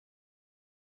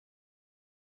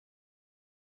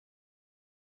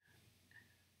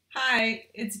Hi,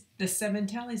 it's the Seven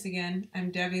Tallies again. I'm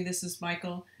Debbie. This is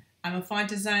Michael. I'm a font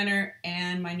designer,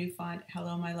 and my new font,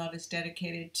 Hello My Love, is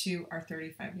dedicated to our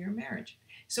 35-year marriage.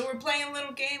 So we're playing a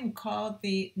little game called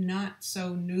the Not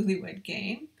So Newlywed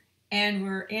Game, and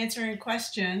we're answering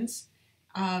questions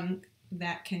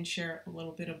that can share a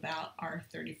little bit about our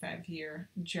 35-year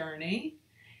journey.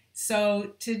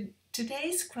 So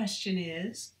today's question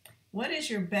is, what is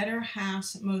your better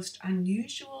half's most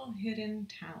unusual hidden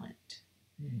talent?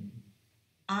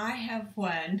 I have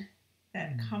one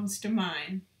that comes to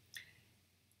mind.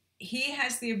 He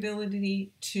has the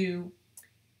ability to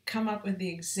come up with the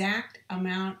exact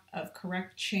amount of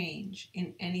correct change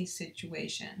in any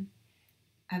situation.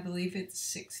 I believe it's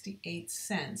 68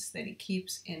 cents that he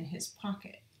keeps in his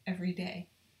pocket every day.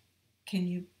 Can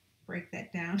you break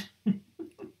that down?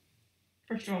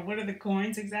 First of all, what are the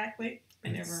coins exactly? I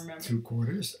never remember. 2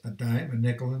 quarters, a dime, a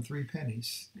nickel, and 3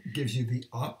 pennies. It gives you the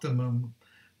optimum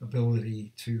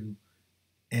ability to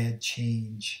add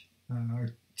change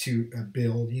to a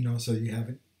bill, so you have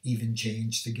an even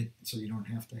change to get, so you don't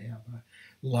have to have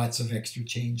lots of extra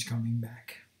change coming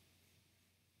back.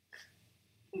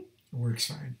 It works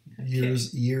fine. Okay.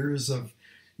 Years of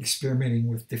experimenting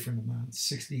with different amounts.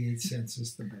 68 cents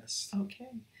is the best. Okay,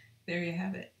 there you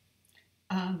have it.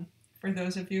 For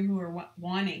those of you who are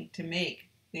wanting to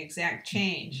make the exact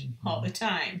change all the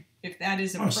time, if that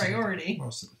is a priority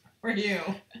for you,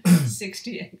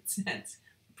 68 cents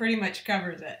pretty much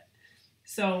covers it.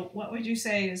 So what would you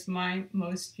say is my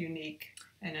most unique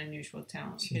and unusual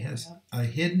talent? She has a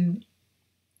hidden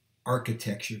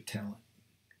architecture talent.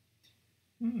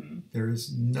 There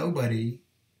is nobody,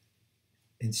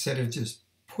 instead of just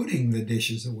putting the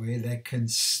dishes away, that can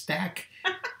stack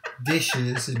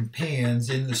dishes and pans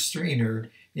in the strainer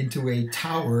into a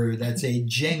tower that's a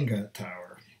Jenga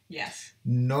tower. Yes.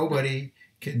 Nobody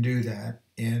can do that,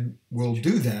 and will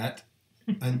do that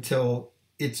until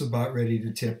it's about ready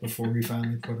to tip before we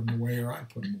finally put them away, or I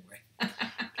put them away.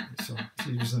 So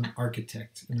she was an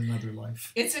architect in another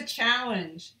life. It's a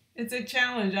challenge. It's a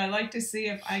challenge. I like to see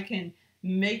if I can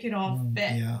make it all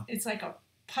fit. Yeah. It's like a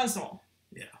puzzle.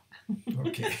 Yeah.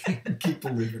 Okay. Keep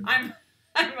believing. I'm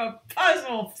a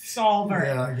puzzle solver.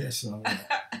 Yeah, I guess so. Yeah.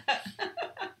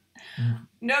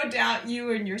 No doubt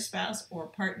you and your spouse or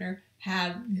partner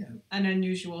have an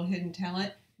unusual hidden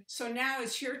talent. So now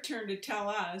it's your turn to tell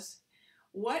us,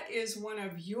 what is one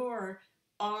of your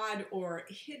odd or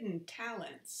hidden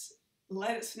talents?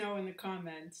 Let us know in the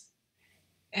comments.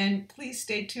 And please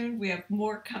stay tuned. We have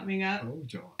more coming up. Oh,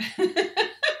 John.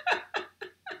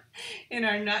 In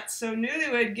our Not So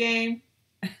Newlywed Game.